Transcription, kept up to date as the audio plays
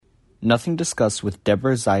Nothing discussed with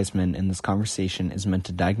Deborah Zeisman in this conversation is meant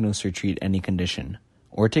to diagnose or treat any condition,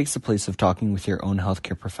 or takes the place of talking with your own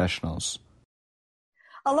healthcare professionals.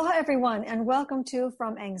 Aloha, everyone, and welcome to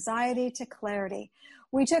From Anxiety to Clarity.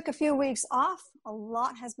 We took a few weeks off. A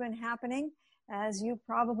lot has been happening. As you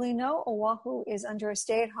probably know, Oahu is under a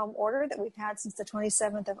stay-at-home order that we've had since the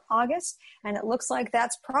 27th of August, and it looks like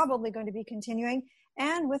that's probably going to be continuing,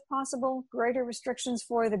 and with possible greater restrictions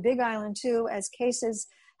for the Big Island, too, as cases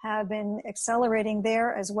have been accelerating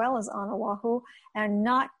there as well as on Oahu and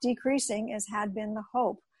not decreasing as had been the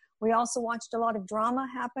hope. We also watched a lot of drama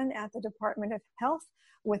happen at the Department of Health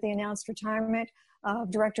with the announced retirement of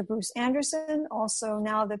Director Bruce Anderson, also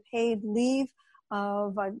now the paid leave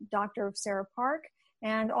of Dr. Sarah Park.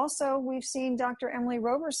 And also we've seen Dr. Emily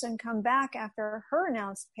Roberson come back after her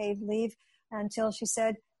announced paid leave until she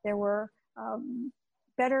said there were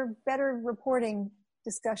better reporting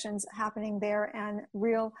discussions happening there and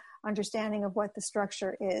real understanding of what the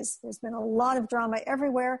structure is. There's been a lot of drama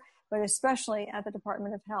everywhere, but especially at the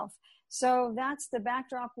Department of Health. So that's the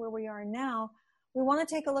backdrop where we are now. We want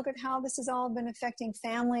to take a look at how this has all been affecting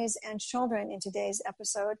families and children in today's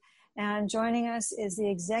episode. And joining us is the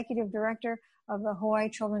Executive Director of the Hawaii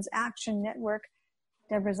Children's Action Network,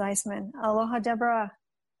 Deborah Zeisman. Aloha, Deborah.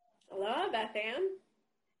 Aloha, Beth Ann.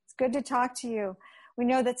 It's good to talk to you. We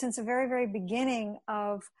know that since the very, very beginning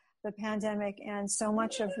of the pandemic and so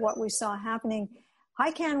much of what we saw happening,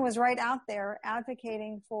 HICAN was right out there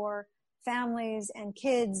advocating for families and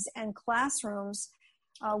kids and classrooms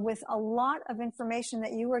with a lot of information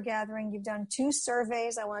that you were gathering. You've done 2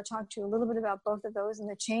 surveys. I want to talk to you a little bit about both of those and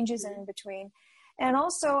the changes in between. And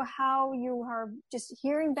also how you are just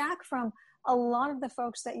hearing back from a lot of the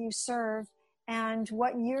folks that you serve and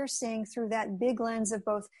what you're seeing through that big lens of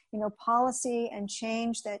both, policy and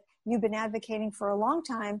change that you've been advocating for a long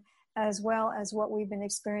time, as well as what we've been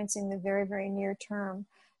experiencing the very, very near term.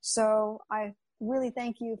 So I really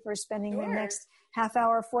thank you for spending the next half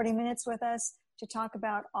hour, 40 minutes with us to talk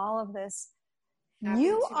about all of this. Happy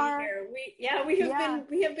to be here.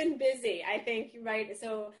 We have been busy, I think, right?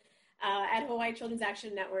 So at Hawaii Children's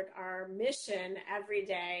Action Network, our mission every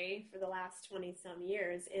day for the last 20 some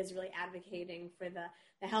years is really advocating for the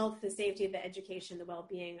health, the safety, the education, the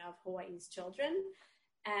well-being of Hawaii's children.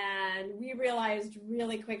 And we realized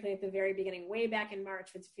really quickly at the very beginning, way back in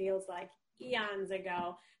March, which feels like eons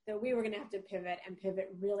ago, that we were going to have to pivot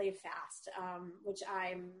really fast, which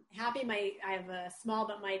I'm happy. I have a small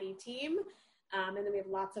but mighty team. And then we have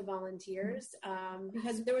lots of volunteers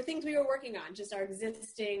because there were things we were working on, just our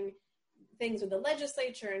existing things with the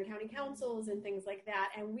legislature and county councils and things like that.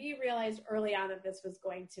 And we realized early on that this was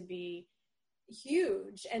going to be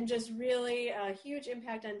huge and just really a huge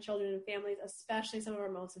impact on children and families, especially some of our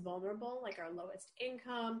most vulnerable, like our lowest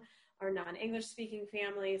income, our non-English speaking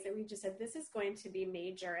families, that we just said, this is going to be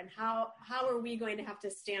major. And how are we going to have to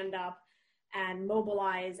stand up and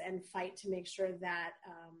mobilize and fight to make sure that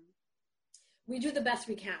we do the best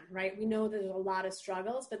we can, right? We know there's a lot of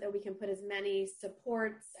struggles, but that we can put as many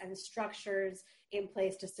supports and structures in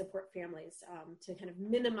place to support families to kind of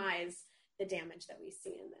minimize the damage that we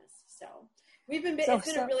see in this. So we've been, it's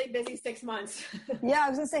been a really busy 6 months. Yeah, I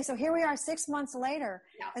was going to say, so here we are 6 months later,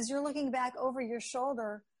 as you're looking back over your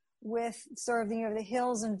shoulder with sort of the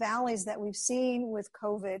hills and valleys that we've seen with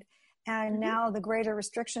COVID and now the greater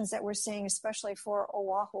restrictions that we're seeing, especially for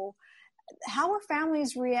Oahu. How are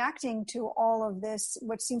families reacting to all of this,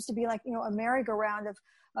 what seems to be like, a merry-go-round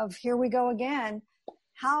of here we go again?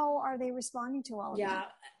 How are they responding to all of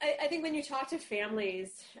that? Yeah, I think when you talk to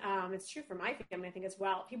families, it's true for my family, I think as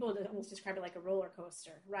well, people almost describe it like a roller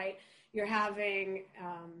coaster, right? You're having,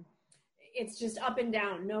 it's just up and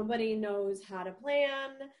down. Nobody knows how to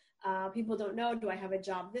plan. People don't know, do I have a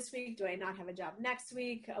job this week? Do I not have a job next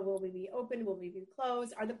week? Will we be open? Will we be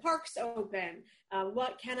closed? Are the parks open?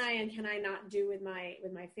 What can I and can I not do with my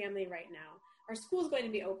family right now? Our school's going to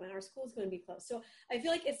be open. Our school's going to be closed. So I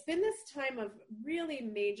feel like it's been this time of really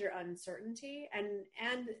major uncertainty.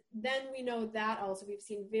 And then we know that also we've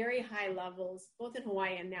seen very high levels, both in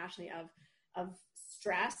Hawaii and nationally, of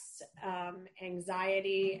stress,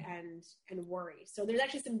 anxiety, and worry. So there's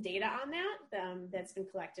actually some data on that that's been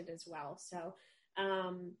collected as well. So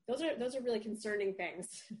those are really concerning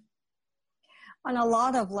things. On a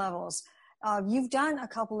lot of levels. You've done a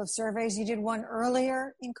couple of surveys. You did one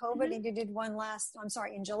earlier in COVID and you did one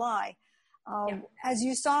in July. As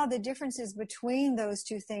you saw the differences between those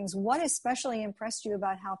two things, what especially impressed you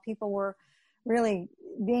about how people were really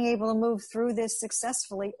being able to move through this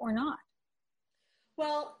successfully or not?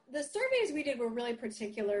 Well, the surveys we did were really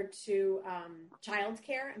particular to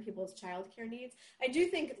childcare and people's childcare needs. I do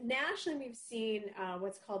think nationally we've seen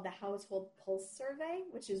what's called the Household Pulse Survey,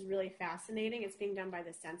 which is really fascinating. It's being done by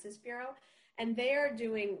the Census Bureau, and they are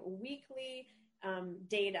doing weekly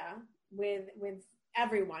data with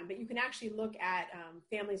everyone, but you can actually look at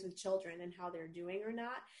families with children and how they're doing or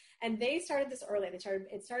not. And they started this early.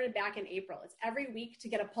 It started back in April. It's every week to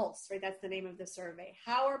get a pulse, right? That's the name of the survey.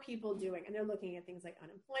 How are people doing? And they're looking at things like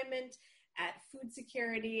unemployment, at food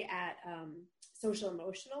security, at social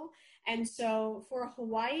emotional. And so for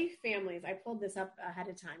Hawaii families, I pulled this up ahead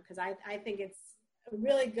of time because I think it's a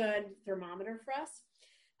really good thermometer for us.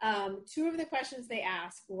 Two of the questions they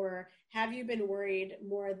asked were, have you been worried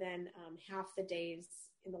more than half the days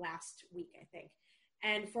in the last week, I think?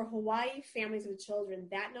 And for Hawaii families with children,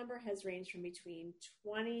 that number has ranged from between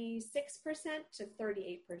 26% to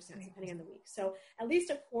 38%, depending on the week. So at least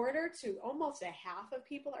a quarter to almost a half of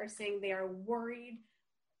people are saying they are worried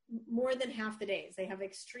more than half the days. They have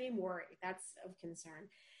extreme worry. That's of concern.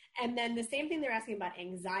 And then the same thing they're asking about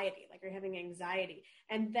anxiety, like you're having anxiety.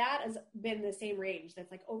 And that has been the same range. That's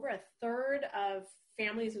like over a third of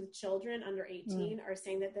families with children under 18 are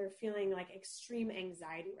saying that they're feeling like extreme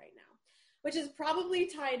anxiety right now, which is probably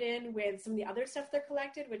tied in with some of the other stuff they're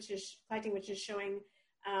collecting, which is showing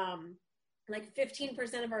like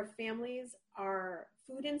 15% of our families are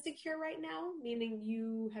food insecure right now, meaning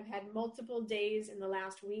you have had multiple days in the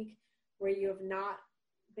last week where you have not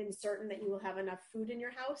been certain that you will have enough food in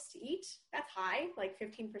your house to eat. That's high, like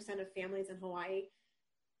 15% of families in Hawaii.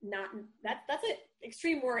 That's an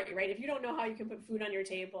extreme worry, right? If you don't know how you can put food on your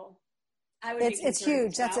table, I would. It's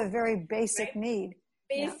huge. That's a very basic need.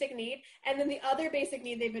 Basic need. And then the other basic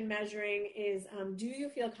need they've been measuring is, do you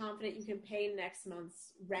feel confident you can pay next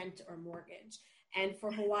month's rent or mortgage? And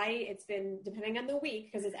for Hawaii, it's been, depending on the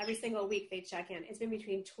week, because it's every single week they check in, it's been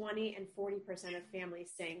between 20 and 40% of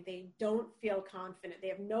families saying they don't feel confident. They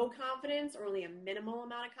have no confidence or only a minimal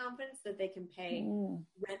amount of confidence that they can pay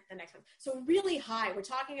rent the next month. So really high. We're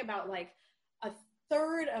talking about like a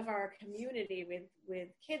third of our community with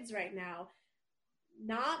kids right now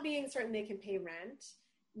not being certain they can pay rent,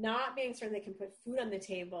 not being certain they can put food on the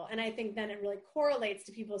table. And I think then it really correlates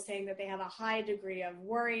to people saying that they have a high degree of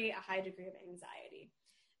worry, a high degree of anxiety.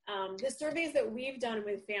 The surveys that we've done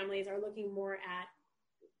with families are looking more at,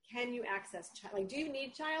 can you access, do you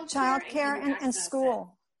need childcare and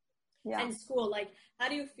school? Yeah. And school, like, how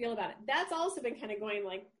do you feel about it? That's also been kind of going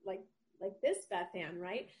like this, Beth Ann,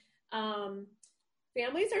 right?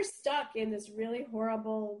 Families are stuck in this really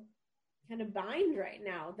horrible kind of bind right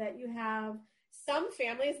now, that you have some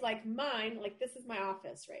families like mine, like this is my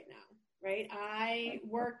office right now, right? I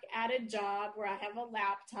work at a job where I have a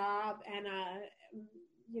laptop and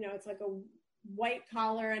it's like a white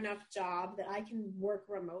collar enough job that I can work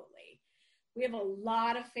remotely. We have a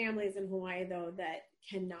lot of families in Hawaii though that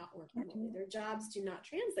cannot work remotely. Their jobs do not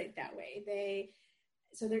translate that way.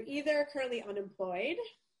 So they're either currently unemployed,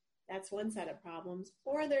 that's one set of problems,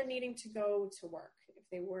 or they're needing to go to work. If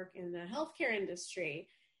they work in the healthcare industry,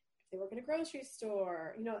 if they work in a grocery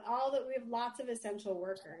store, we have lots of essential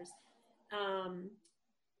workers.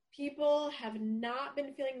 People have not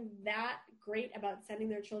been feeling that great about sending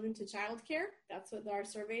their children to childcare. That's what our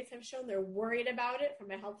surveys have shown. They're worried about it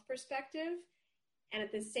from a health perspective. And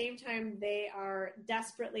at the same time, they are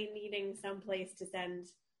desperately needing some place to send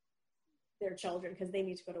their children because they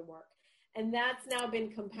need to go to work. And that's now been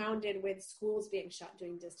compounded with schools being shut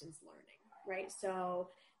doing distance learning, right? So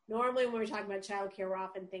normally when we're talking about childcare, we're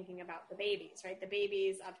often thinking about the babies, right? The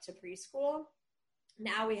babies up to preschool.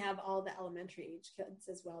 Now we have all the elementary age kids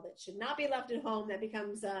as well that should not be left at home. That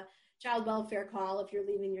becomes a child welfare call if you're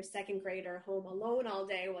leaving your second grader home alone all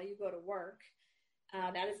day while you go to work.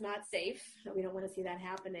 That is not safe. We don't want to see that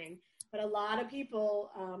happening. But a lot of people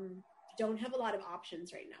don't have a lot of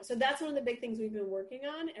options right now. So that's one of the big things we've been working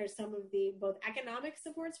on are some of the both economic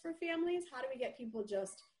supports for families. How do we get people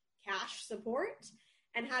just cash support?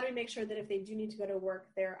 And how do we make sure that if they do need to go to work,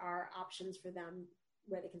 there are options for them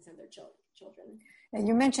where they can send their children? And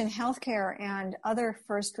you mentioned healthcare and other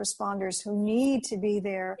first responders who need to be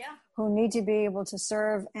there, who need to be able to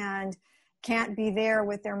serve and can't be there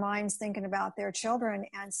with their minds thinking about their children,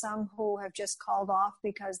 and some who have just called off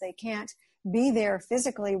because they can't be there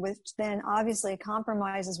physically, which then obviously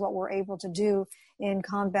compromises what we're able to do in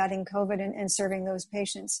combating COVID and serving those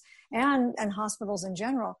patients and hospitals in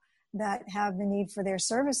general that have the need for their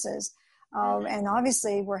services. And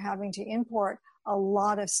obviously we're having to import a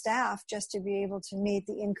lot of staff just to be able to meet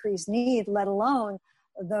the increased need, let alone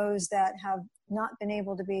those that have not been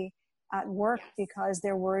able to be at work because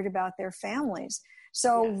they're worried about their families.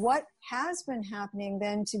 So what has been happening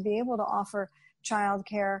then to be able to offer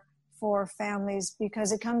childcare for families,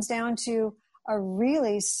 because it comes down to a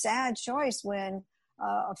really sad choice when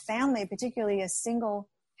a family, particularly a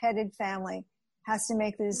single-headed family, has to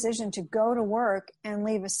make the decision to go to work and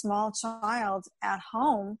leave a small child at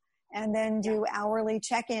home and then do hourly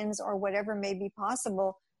check-ins or whatever may be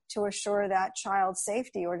possible to assure that child's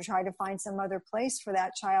safety, or to try to find some other place for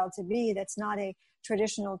that child to be that's not a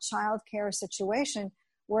traditional child care situation,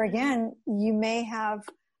 where again, you may have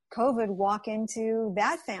COVID walk into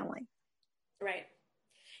that family. Right.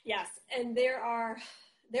 Yes. And there are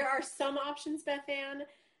some options, Beth Ann,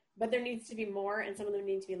 but there needs to be more, and some of them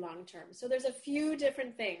need to be long-term. So there's a few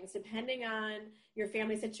different things depending on your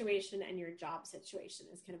family situation and your job situation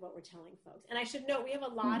is kind of what we're telling folks. And I should note, we have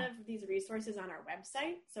a lot of these resources on our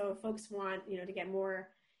website. So if folks want, to get more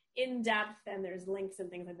in depth, and there's links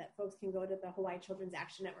and things like that, folks can go to the Hawaii Children's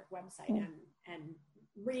Action Network website and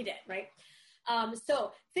read it, right?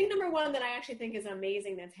 So thing number one that I actually think is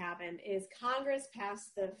amazing that's happened is Congress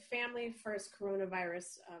passed the Family First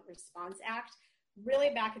Coronavirus Response Act really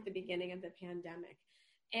back at the beginning of the pandemic.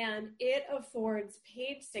 And it affords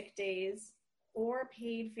paid sick days or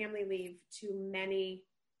paid family leave to many,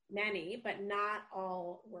 but not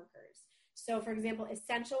all workers. So for example,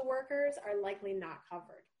 essential workers are likely not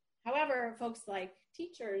covered. However, folks like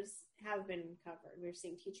teachers have been covered. We're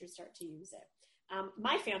seeing teachers start to use it.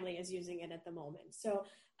 My family is using it at the moment. So,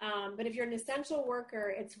 but if you're an essential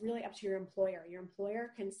worker, it's really up to your employer. Your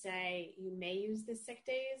employer can say, you may use the sick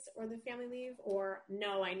days or the family leave, or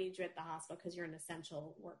no, I need you at the hospital because you're an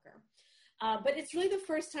essential worker. But it's really the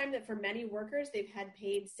first time that for many workers, they've had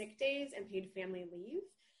paid sick days and paid family leave.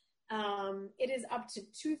 It is up to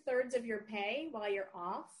 2/3 of your pay while you're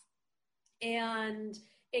off. And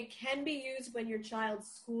it can be used when your child's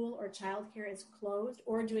school or childcare is closed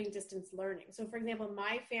or doing distance learning. So for example,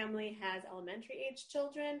 my family has elementary age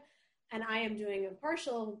children, and I am doing a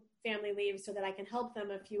partial family leave so that I can help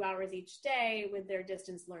them a few hours each day with their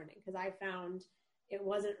distance learning, because I found it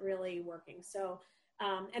wasn't really working. So,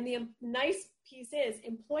 and the nice piece is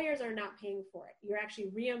employers are not paying for it. You're actually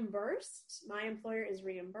reimbursed. My employer is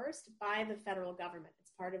reimbursed by the federal government.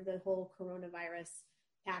 It's part of the whole coronavirus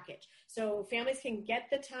package. So families can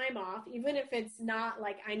get the time off, even if it's not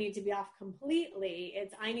like I need to be off completely.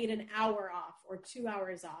 It's I need an hour off or 2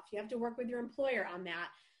 hours off. You have to work with your employer on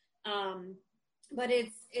that. But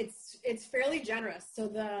it's fairly generous. So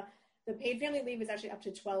the paid family leave is actually up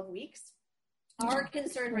to 12 weeks. Our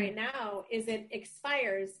concern right now is it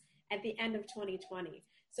expires at the end of 2020.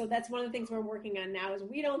 So that's one of the things we're working on now is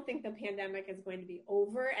we don't think the pandemic is going to be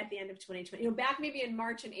over at the end of 2020. Back maybe in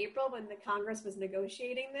March and April when the Congress was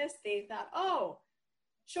negotiating this, they thought,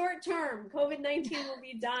 short term, COVID-19 will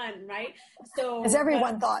be done, right? So as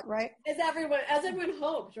everyone thought, right? As everyone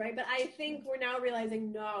hoped, right? But I think we're now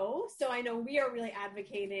realizing no. So I know we are really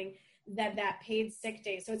advocating that paid sick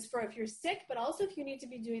day. So it's for if you're sick, but also if you need to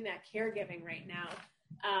be doing that caregiving right now.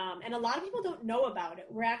 And a lot of people don't know about it.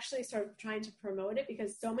 We're actually sort of trying to promote it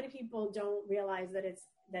because so many people don't realize that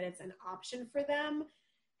it's an option for them,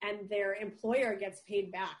 and their employer gets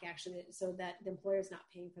paid back actually, so that the employer is not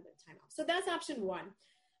paying for their time off. So that's option one.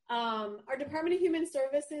 Our Department of Human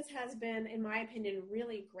Services has been, in my opinion,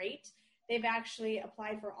 really great. They've actually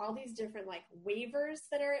applied for all these different waivers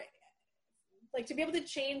that are to be able to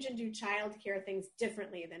change and do childcare things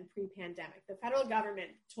differently than pre-pandemic. The federal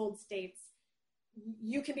government told states,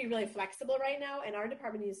 you can be really flexible right now, and our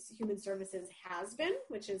Department of Human Services has been,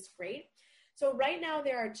 which is great. So right now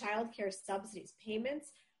there are childcare subsidies,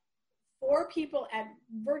 payments for people at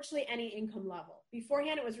virtually any income level.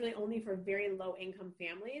 Beforehand, it was really only for very low income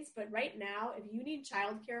families, but right now, if you need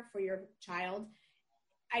childcare for your child,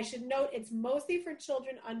 I should note it's mostly for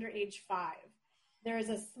children under age 5. There is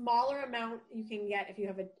a smaller amount you can get if you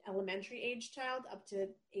have an elementary age child up to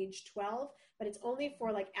age 12, but it's only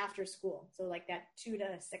for after school. So that 2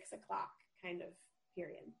 to 6 o'clock kind of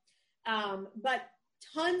period. But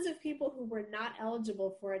tons of people who were not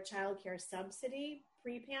eligible for a childcare subsidy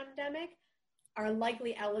pre-pandemic are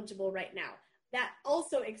likely eligible right now. That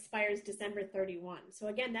also expires December 31. So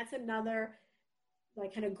again, that's another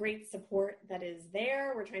kind of great support that is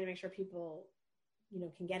there. We're trying to make sure people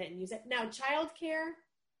can get it and use it. Now, childcare,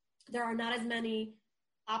 there are not as many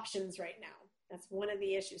options right now. That's one of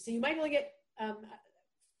the issues. So you might be able to get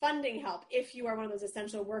funding help if you are one of those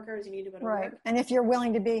essential workers, you need to go to work. And if you're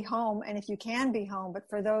willing to be home, and if you can be home, but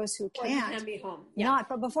for those who can't, can be home. Not.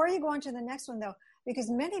 But before you go on to the next one though, because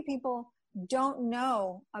many people don't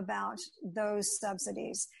know about those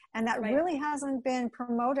subsidies. And that Right. really hasn't been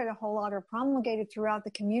promoted a whole lot or promulgated throughout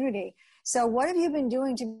the community. So what have you been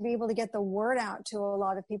doing to be able to get the word out to a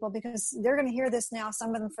lot of people? Because they're going to hear this now,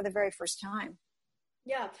 some of them for the very first time.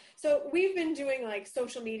 Yeah. So we've been doing like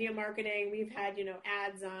social media marketing. We've had,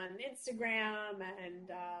 ads on Instagram and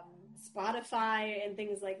Spotify and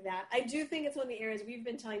things like that. I do think it's one of the areas we've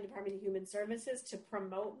been telling Department of Human Services to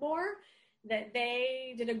promote more, that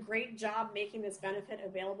they did a great job making this benefit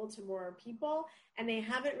available to more people, and they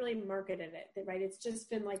haven't really marketed it, right? It's just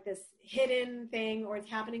been like this hidden thing, or it's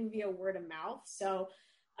happening via word of mouth. So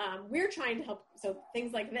we're trying to help. So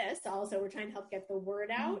things like this also, we're trying to help get the word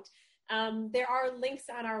out. There are links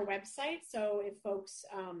on our website. So if folks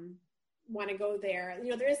want to go there,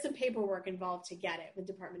 there is some paperwork involved to get it with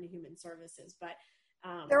Department of Human Services, but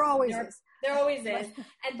there always is. There always is.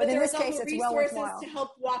 But in there's this case, also it's resources well worthwhile to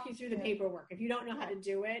help walk you through the paperwork. If you don't know how to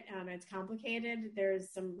do it, and it's complicated, there's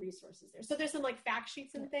some resources there. So there's some like fact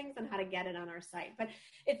sheets and things on how to get it on our site. But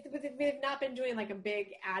we've not been doing like a big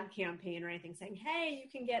ad campaign or anything saying, hey, you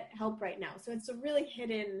can get help right now. So it's a really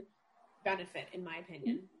hidden benefit, in my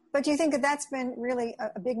opinion. But do you think that that's been really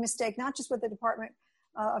a big mistake, not just with the Department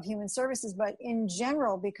of Human Services, but in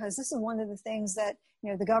general, because this is one of the things that,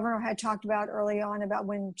 the governor had talked about early on about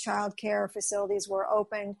when child care facilities were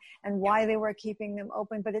opened and why they were keeping them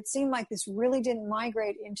open. But it seemed like this really didn't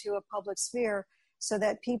migrate into a public sphere so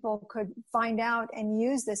that people could find out and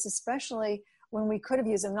use this, especially when we could have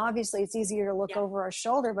used them. And obviously, it's easier to look over our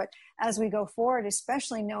shoulder, but as we go forward,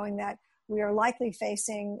 especially knowing that we are likely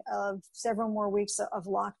facing several more weeks of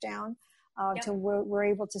lockdown till we're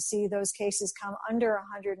able to see those cases come under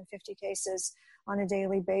 150 cases on a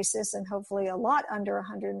daily basis, and hopefully a lot under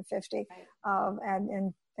 150,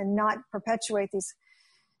 and not perpetuate these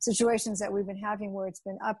situations that we've been having where it's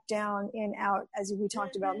been up, down, in, out, as we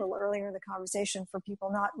talked about a little earlier in the conversation, for people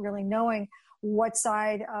not really knowing what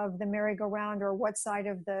side of the merry-go-round or what side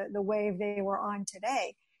of the wave they were on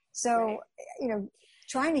today. So,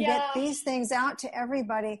 trying to get these things out to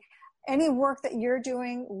everybody. Any work that you're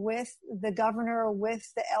doing with the governor,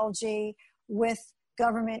 with the LG, with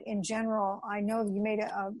government in general, I know you made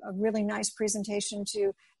a really nice presentation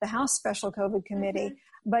to the House Special COVID Committee,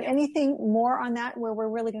 but anything more on that where we're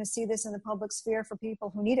really going to see this in the public sphere for people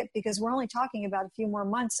who need it? Because we're only talking about a few more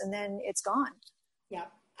months and then it's gone. Yeah.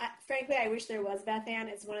 Frankly, I wish there was, Beth Ann.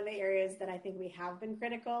 It's one of the areas that I think we have been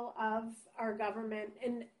critical of our government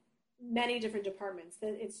in many different departments.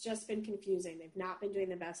 That it's just been confusing. They've not been doing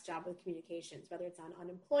the best job with communications, whether it's on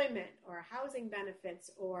unemployment or housing benefits,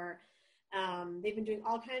 or they've been doing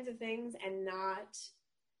all kinds of things and not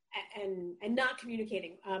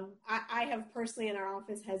communicating. I have personally, in our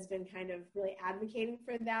office, has been kind of really advocating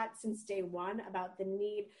for that since day one, about the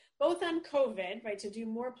need both on COVID, right, to do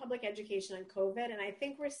more public education on COVID. And I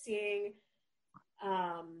think we're seeing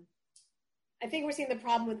the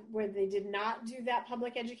problem with where they did not do that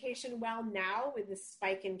public education well now with the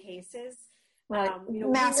spike in cases. Right.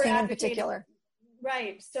 Masking in particular.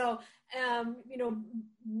 Right. So,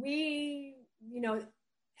 we,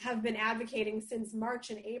 have been advocating since March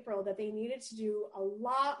and April that they needed to do a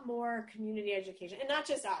lot more community education. And not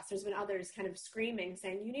just us, there's been others kind of screaming,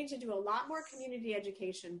 saying you need to do a lot more community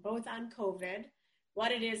education, both on COVID,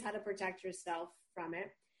 what it is, how to protect yourself from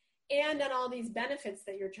it, and on all these benefits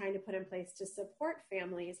that you're trying to put in place to support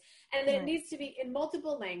families. And that it needs to be in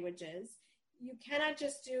multiple languages. You cannot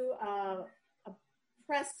just do a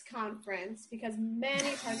press conference, because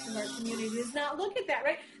many parts of our community does not look at that,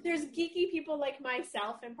 right? There's geeky people like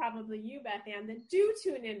myself and probably you, Beth Ann, that do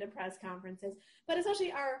tune into press conferences, but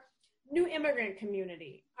especially our new immigrant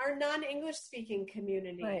community, our non-English speaking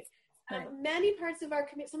community. Right. Many parts of our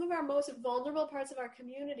community, some of our most vulnerable parts of our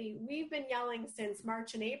community, we've been yelling since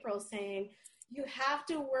March and April, saying you have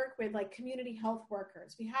to work with like community health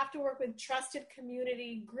workers. We have to work with trusted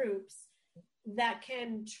community groups that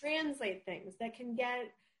can translate things, that can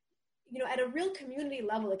get, at a real community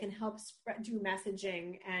level, it can help do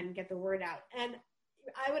messaging and get the word out. And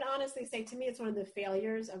I would honestly say, to me, it's one of the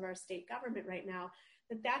failures of our state government right now,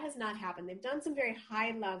 that has not happened. They've done some very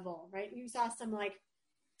high level, right? You saw some like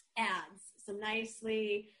ads, some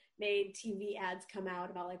nicely made TV ads come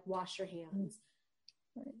out about like wash your hands.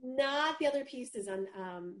 Not the other pieces on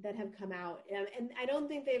that have come out. And I don't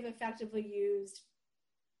think they've effectively used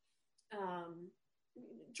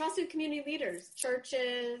trusted community leaders,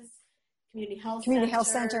 churches, community health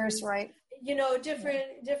centers, right?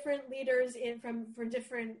 Different leaders for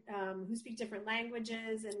different who speak different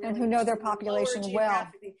languages and who know their population well.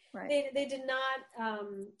 Right. They did not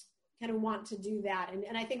kind of want to do that,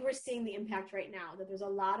 and I think we're seeing the impact right now. That there's a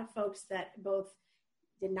lot of folks that both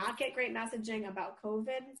did not get great messaging about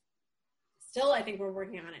COVID. Still, I think we're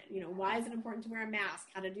working on it. Why is it important to wear a mask?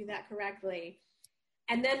 How to do that correctly?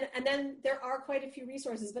 And then there are quite a few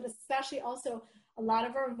resources, but especially also a lot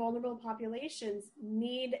of our vulnerable populations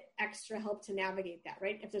need extra help to navigate that,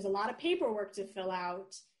 right? If there's a lot of paperwork to fill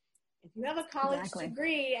out, if you have a college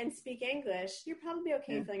degree and speak English, you're probably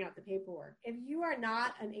okay filling out the paperwork. If you are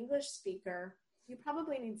not an English speaker, you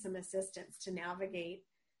probably need some assistance to navigate.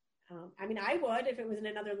 I would, if it was in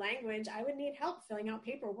another language, I would need help filling out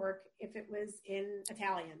paperwork if it was in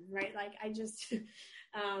Italian, right? Like I just,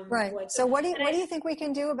 right. would. So what do you think we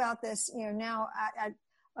can do about this, now at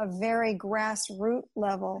a very grassroots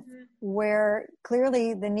level where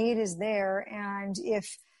clearly the need is there? And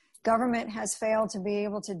if government has failed to be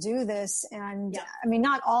able to do this, and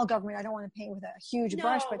not all government, I don't want to paint with a huge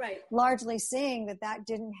brush, but largely seeing that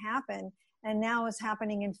didn't happen. And now it's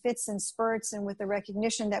happening in fits and spurts, and with the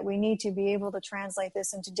recognition that we need to be able to translate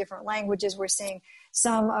this into different languages, we're seeing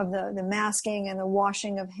some of the masking and the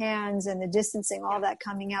washing of hands and the distancing, all that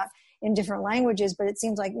coming out in different languages. But it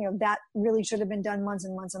seems like, that really should have been done months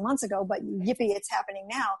and months and months ago, but yippee, it's happening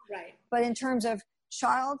now. Right. But in terms of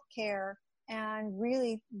child care and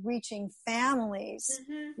really reaching families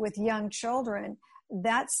with young children,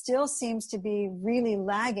 that still seems to be really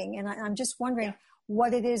lagging. And I'm just wondering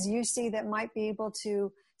what it is you see that might be able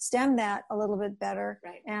to stem that a little bit better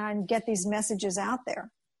and get these messages out there.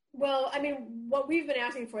 Well, what we've been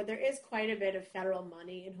asking for, there is quite a bit of federal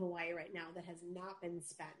money in Hawaii right now that has not been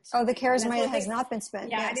spent. Oh, the CARES money has not been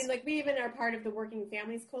spent. Yeah, yes. We even are part of the Working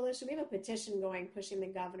Families Coalition. We have a petition going, pushing the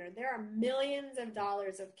governor. There are millions of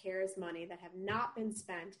dollars of CARES money that have not been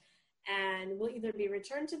spent and will either be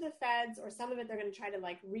returned to the feds, or some of it they're going to try to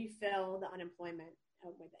refill the unemployment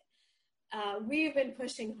with it. We've been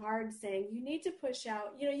pushing hard, saying you need to push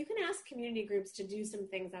out, you can ask community groups to do some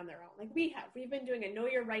things on their own. We've been doing a Know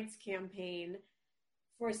Your Rights campaign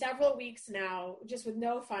for several weeks now, just with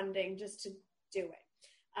no funding, just to do it.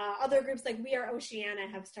 Other groups like We Are Oceania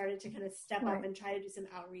have started to kind of step up and try to do some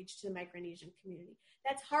outreach to the Micronesian community.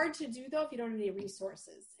 That's hard to do, though, if you don't have any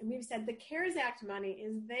resources. And we've said the CARES Act money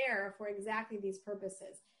is there for exactly these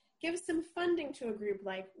purposes. Give some funding to a group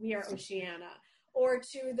like We Are Oceania, or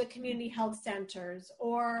to the community health centers,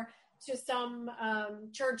 or to some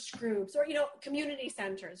church groups, or, community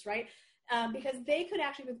centers, right? Because they could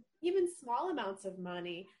actually, with even small amounts of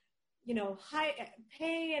money,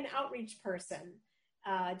 pay an outreach person,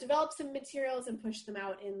 develop some materials and push them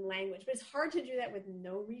out in language. But it's hard to do that with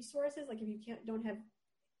no resources. If you don't have,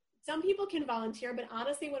 some people can volunteer, but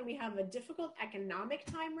honestly, when we have a difficult economic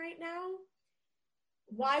time right now,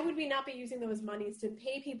 why would we not be using those monies to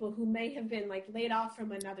pay people who may have been laid off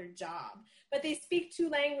from another job, but they speak 2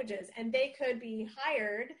 languages and they could be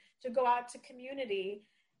hired to go out to community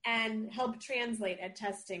and help translate at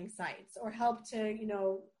testing sites, or help to,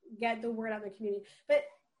 get the word out in the community. But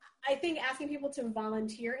I think asking people to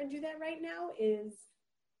volunteer and do that right now is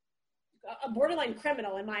a borderline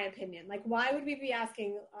criminal, in my opinion. Why would we be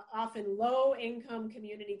asking often low-income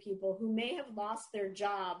community people who may have lost their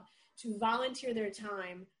job to volunteer their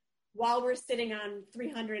time while we're sitting on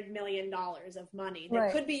 $300 million of money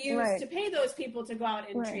that could be used to pay those people to go out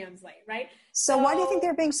and translate, right? So why do you think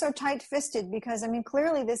they're being so tight-fisted? Because,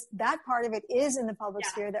 clearly that part of it is in the public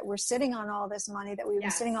sphere, that we're sitting on all this money, that we've been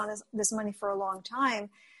sitting on this money for a long time.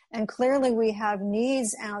 And clearly we have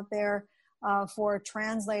needs out there for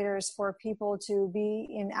translators, for people to be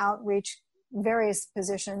in outreach, various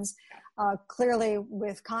positions, clearly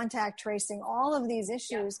with contact tracing, all of these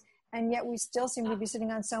issues. And yet we still seem to be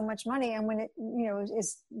sitting on so much money. And when it,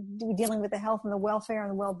 is dealing with the health and the welfare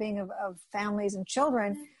and the well-being of families and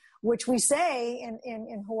children, which we say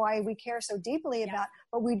in Hawaii we care so deeply about,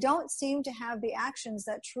 but we don't seem to have the actions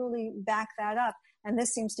that truly back that up. And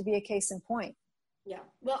this seems to be a case in point. Yeah.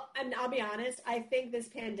 Well, and I'll be honest, I think this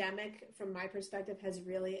pandemic, from my perspective, has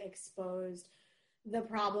really exposed the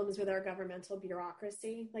problems with our governmental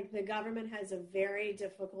bureaucracy. The government has a very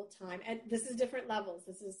difficult time, and this is different levels.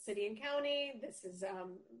 This is city and county. This is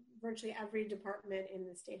virtually every department in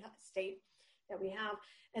the state that we have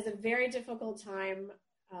has a very difficult time,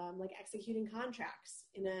 executing contracts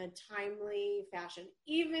in a timely fashion,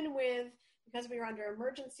 even because we were under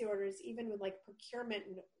emergency orders, even with procurement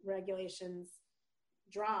regulations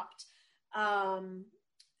dropped.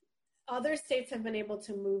 Other states have been able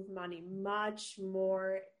to move money much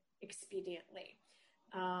more expediently.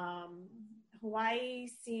 Hawaii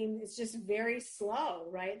it's just very slow,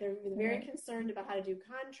 right? They're very concerned about how to do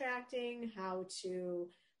contracting,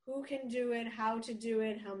 who can do it, how to do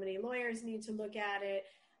it, how many lawyers need to look at it.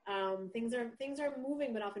 Things are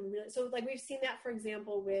moving, but often really, so we've seen that, for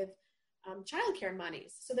example, with childcare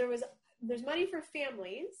monies. So there's money for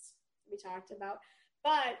families we talked about,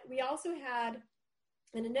 but we also had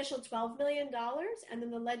an initial $12 million, and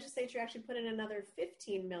then the legislature actually put in another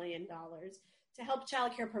 $15 million to help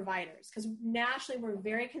childcare providers, because nationally we're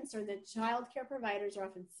very concerned that childcare providers are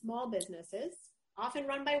often small businesses, often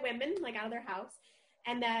run by women, like out of their house,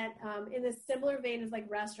 and that in a similar vein as like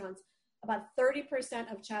restaurants, about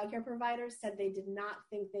 30% of childcare providers said they did not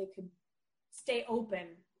think they could stay open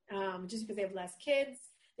just because they have less kids.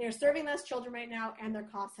 They're serving less children right now, and their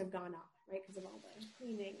costs have gone up, right, because of all the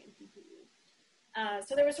cleaning and PPE.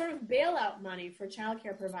 So there was sort of bailout money for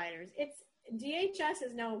childcare providers. DHS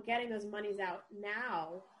is now getting those monies out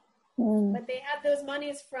now, but they had those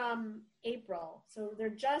monies from April. So they're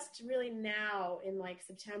just really now in like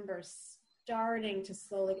September starting to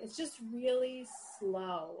slowly, it's just really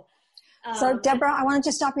slow. So Deborah, I wanted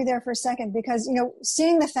to stop you there for a second because,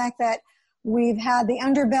 seeing the fact that we've had the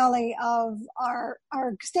underbelly of our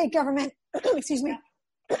state government, excuse me,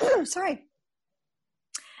 sorry,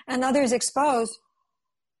 and others exposed,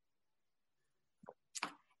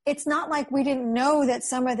 it's not like we didn't know that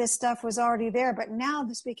some of this stuff was already there, but now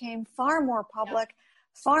this became far more public,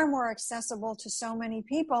 far more accessible to so many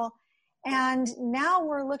people. And now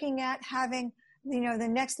we're looking at having, the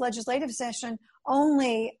next legislative session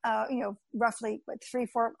only, roughly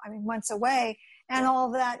 3-4 months away. And all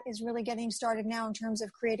of that is really getting started now in terms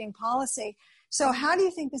of creating policy. So how do you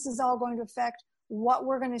think this is all going to affect what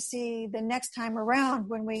we're going to see the next time around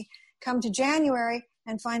when we come to January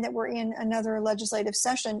and find that we're in another legislative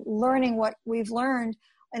session, learning what we've learned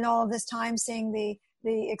in all of this time, seeing the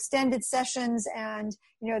extended sessions and,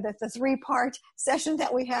 the 3-part session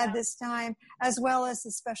that we had this time, as well as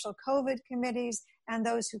the special COVID committees and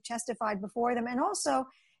those who testified before them. And also,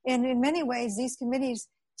 in many ways, these committees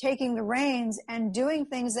taking the reins and doing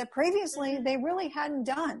things that previously they really hadn't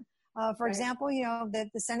done. For example, the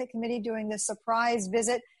Senate committee doing the surprise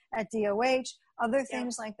visit at DOH, other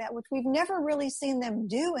things like that, which we've never really seen them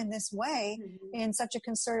do in this way in such a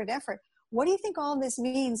concerted effort. What do you think all this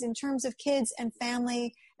means in terms of kids and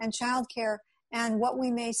family and childcare and what we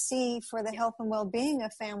may see for the health and well-being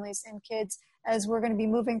of families and kids as we're going to be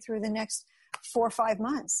moving through the next 4 or 5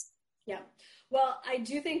 months? Yeah. Well, I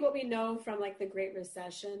do think what we know from like the Great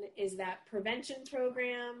Recession is that prevention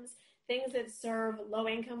programs, things that serve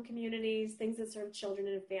low-income communities, things that serve children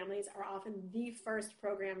and families are often the first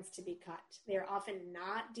programs to be cut. They are often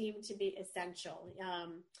not deemed to be essential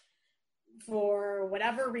for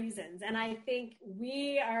whatever reasons. And I think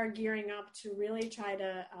we are gearing up to really try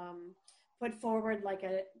to put forward like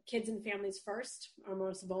a kids and families first, our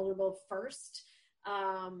most vulnerable first.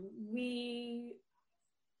 We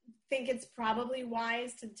think it's probably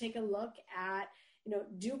wise to take a look at,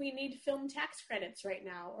 do we need film tax credits right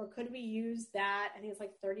now? Or could we use that? I think it's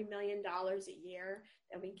like $30 million a year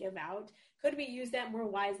that we give out. Could we use that more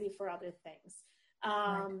wisely for other things?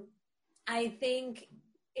 I think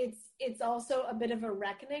it's also a bit of a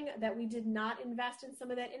reckoning that we did not invest in some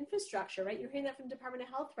of that infrastructure, right? You're hearing that from the Department of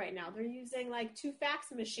Health right now. They're using like 2 fax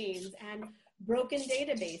machines and broken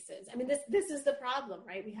databases. I mean, this is the problem,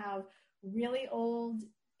 right? We have really old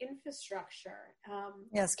infrastructure.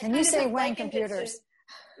 Yes. Can you say when computers?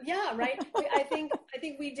 Yeah, right. I think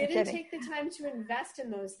we didn't take the time to invest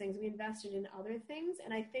in those things. We invested in other things,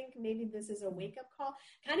 and I think maybe this is a wake-up call,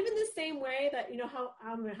 kind of in the same way that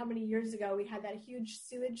how many years ago we had that huge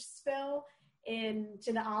sewage spill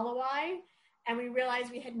into the Alawai, and we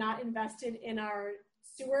realized we had not invested in our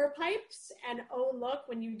sewer pipes. And oh look,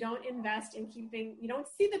 when you don't invest in you don't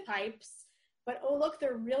see the pipes. But, oh, look,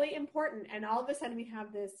 they're really important. And all of a sudden we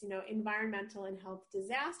have this, environmental and health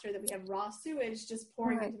disaster that we have raw sewage just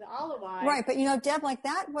pouring into the Alawai. Right. But, Deb, like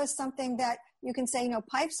that was something that you can say,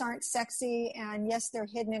 pipes aren't sexy. And, yes, they're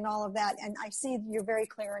hidden and all of that. And I see your very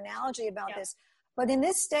clear analogy about this. But in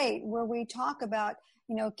this state where we talk about,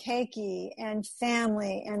 keiki and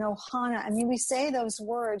family and ohana, I mean, we say those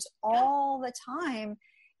words all the time.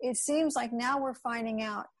 It seems like now we're finding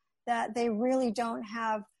out that they really don't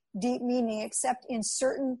have deep meaning except in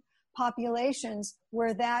certain populations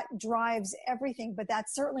where that drives everything, but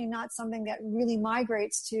that's certainly not something that really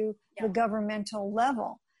migrates to the governmental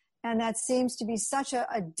level. And that seems to be such a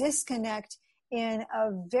disconnect in a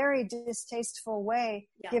very distasteful way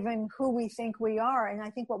given who we think we are. And I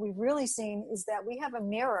think what we've really seen is that we have a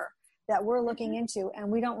mirror that we're looking into, and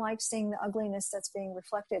we don't like seeing the ugliness that's being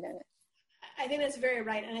reflected in it. I think that's very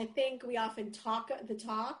right. And I think we often talk the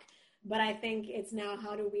talk, But I think it's now,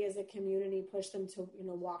 how do we as a community push them to,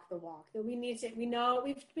 walk the walk? That we know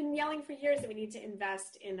we've been yelling for years that we need to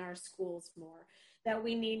invest in our schools more, that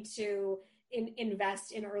we need to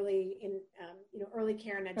invest in early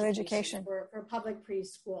care and education for public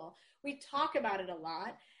preschool. We talk about it a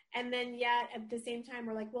lot. And then yet at the same time,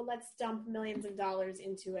 we're like, well, let's dump millions of dollars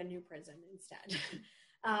into a new prison instead.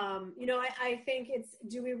 I think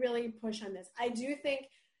do we really push on this? I do think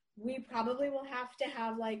we probably will have to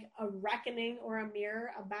have like a reckoning or a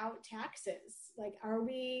mirror about taxes. Like,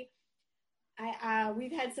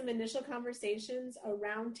 we've had some initial conversations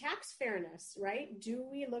around tax fairness, right? Do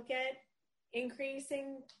we look at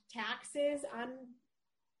increasing taxes on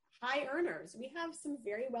high earners? We have some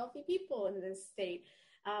very wealthy people in this state,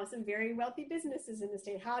 some very wealthy businesses in the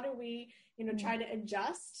state. How do we, try to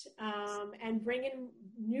adjust and bring in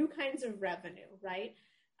new kinds of revenue, right?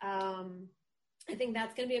 I think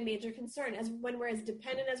that's going to be a major concern when we're as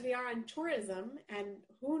dependent as we are on tourism, and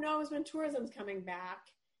who knows when tourism's coming back,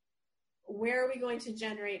 where are we going to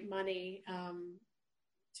generate money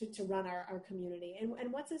to run our community,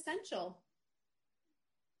 and what's essential?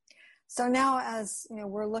 So now, as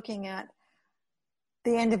we're looking at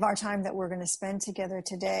the end of our time that we're going to spend together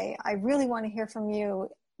today, I really want to hear from you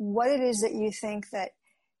what it is that you think that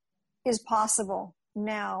is possible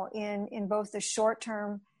now in both the short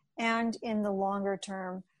term and in the longer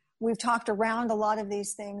term. We've talked around a lot of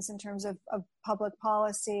these things in terms of public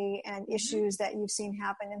policy and issues that you've seen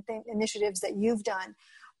happen and initiatives that you've done.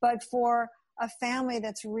 But for a family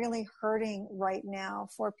that's really hurting right now,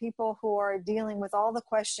 for people who are dealing with all the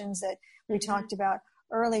questions that we talked about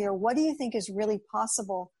earlier, what do you think is really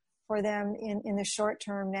possible for them in the short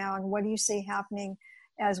term now? And what do you see happening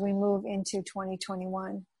as we move into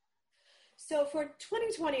 2021? So for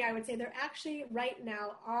 2020, I would say there actually right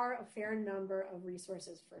now are a fair number of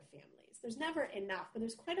resources for families. There's never enough, but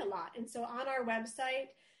there's quite a lot. And so on our website,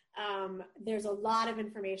 there's a lot of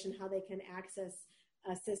information how they can access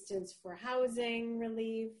assistance for housing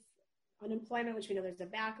relief, unemployment, which we know there's a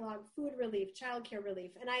backlog, food relief, childcare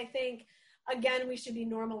relief. And I think, again, we should be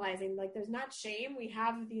normalizing, like, there's not shame. We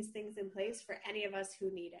have these things in place for any of us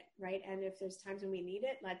who need it, right? And if there's times when we need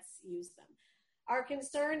it, let's use them. Our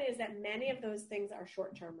concern is that many of those things are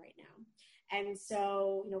short-term right now. And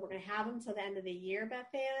so, we're going to have them till the end of the year, Beth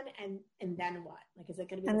Ann, and then what? Like, is it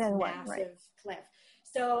going to be this massive cliff?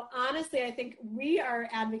 So honestly, I think we are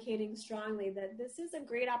advocating strongly that this is a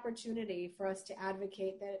great opportunity for us to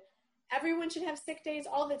advocate that everyone should have sick days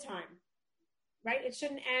all the time, right? It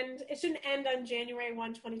shouldn't end on January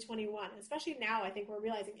 1, 2021. Especially now, I think we're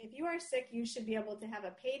realizing if you are sick, you should be able to have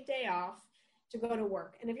a paid day off to go to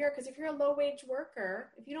work. And if you're a low wage worker,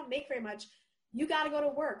 if you don't make very much, you got to go to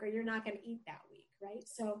work or you're not going to eat that week, right?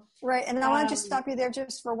 So right. And I want to just stop you there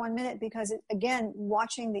just for 1 minute, because again,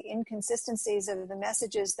 watching the inconsistencies of the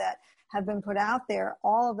messages that have been put out there,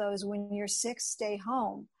 all of those, when you're sick, stay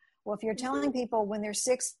home. Well, if you're telling people when they're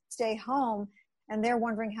sick, stay home, and they're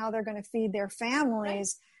wondering how they're going to feed their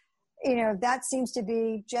families, that seems to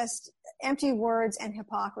be just empty words and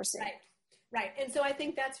hypocrisy. Right. And so I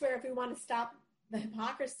think that's where, if we want to stop the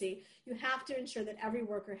hypocrisy, you have to ensure that every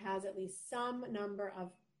worker has at least some number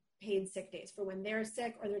of paid sick days for when they're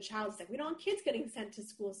sick or their child's sick. We don't want kids getting sent to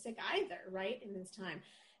school sick either, right, in this time.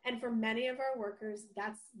 And for many of our workers,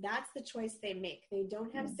 that's the choice they make. They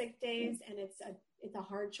don't have sick days, and it's a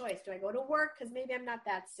hard choice. Do I go to work because maybe I'm not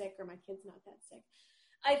that sick or my kid's not that sick?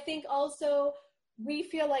 I think also we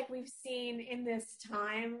feel like we've seen in this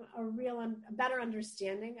time a better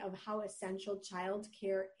understanding of how essential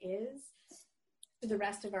childcare is to the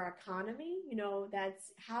rest of our economy.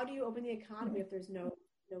 That's, how do you open the economy if there's no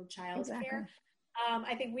childcare? Exactly.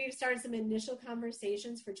 I think we've started some initial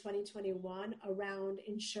conversations for 2021 around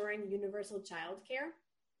ensuring universal childcare.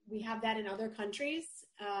 We have that in other countries.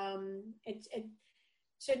 It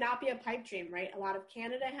should not be a pipe dream, right? A lot of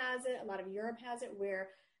Canada has it. A lot of Europe has it, where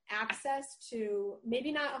access to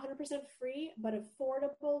maybe not 100% free, but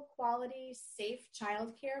affordable, quality, safe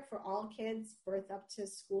childcare for all kids birth up to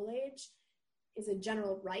school age is a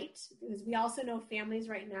general right. Because we also know families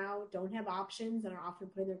right now don't have options and are often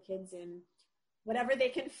putting their kids in whatever they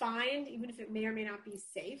can find, even if it may or may not be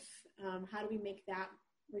safe. How do we make that?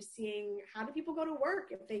 We're seeing, how do people go to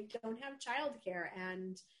work if they don't have childcare?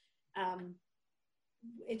 And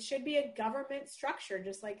it should be a government structure,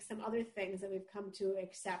 just like some other things that we've come to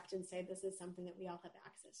accept and say this is something that we all have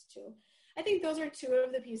access to. I think those are two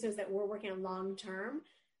of the pieces that we're working on long term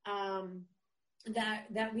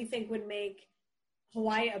that we think would make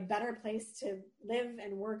Hawaii a better place to live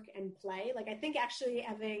and work and play. Like, I think actually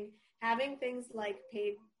having things like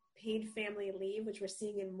paid paid family leave, which we're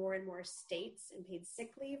seeing in more and more states, and paid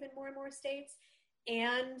sick leave in more and more states,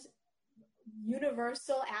 and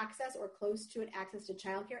universal access or close to it access to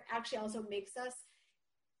childcare actually also makes us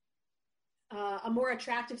a more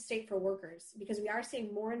attractive state for workers, because we are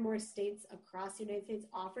seeing more and more states across the United States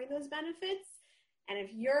offering those benefits. And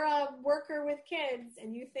if you're a worker with kids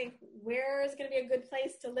and you think where is going to be a good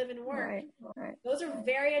place to live and work, those are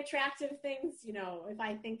very attractive things, if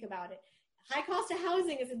I think about it. High cost of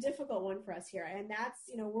housing is a difficult one for us here. And that's,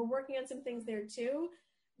 we're working on some things there too,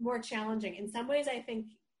 more challenging. In some ways, I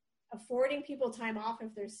think affording people time off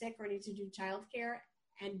if they're sick or need to do childcare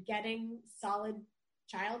and getting solid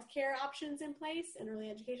childcare options in place and early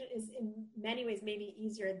education is in many ways maybe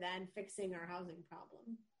easier than fixing our housing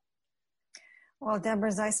problem. Well,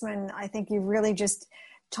 Deborah Zeisman, I think you really just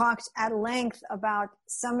talked at length about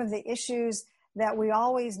some of the issues that we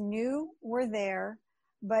always knew were there,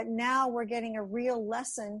 but now we're getting a real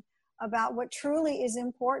lesson about what truly is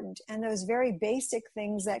important and those very basic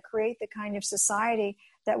things that create the kind of society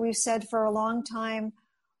that we've said for a long time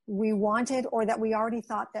we wanted or that we already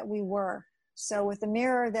thought that we were. So with the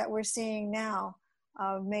mirror that we're seeing now,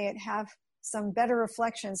 may it have some better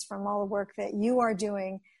reflections from all the work that you are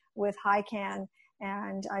doing with HiCAN.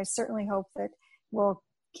 And I certainly hope that we'll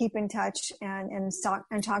keep in touch and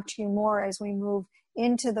talk to you more as we move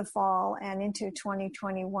into the fall and into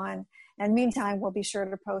 2021. And meantime, we'll be sure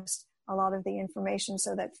to post a lot of the information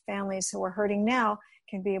so that families who are hurting now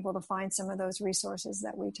can be able to find some of those resources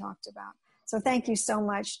that we talked about. So thank you so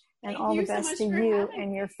much, and all the best to you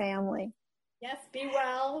and your family. Yes, be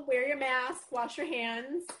well, wear your mask, wash your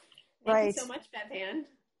hands. Thank you so much, Beth Ann.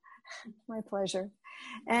 My pleasure.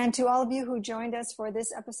 And to all of you who joined us for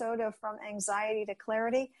this episode of From Anxiety to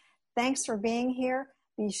Clarity, thanks for being here.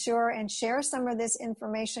 Be sure and share some of this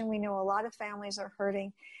information. We know a lot of families are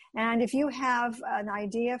hurting. And if you have an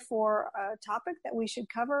idea for a topic that we should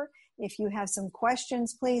cover, if you have some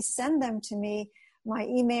questions, please send them to me. My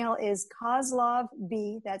email is kozlovb,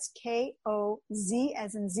 that's K-O-Z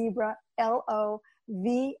as in zebra,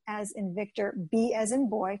 L-O-V as in Victor, B as in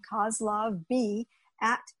boy, kozlovb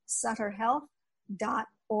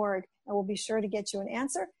 @sutterhealth.org. And we'll be sure to get you an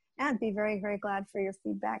answer and be very, very glad for your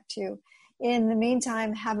feedback too. In the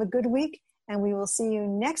meantime, have a good week, and we will see you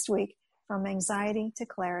next week from Anxiety to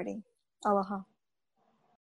Clarity. Aloha.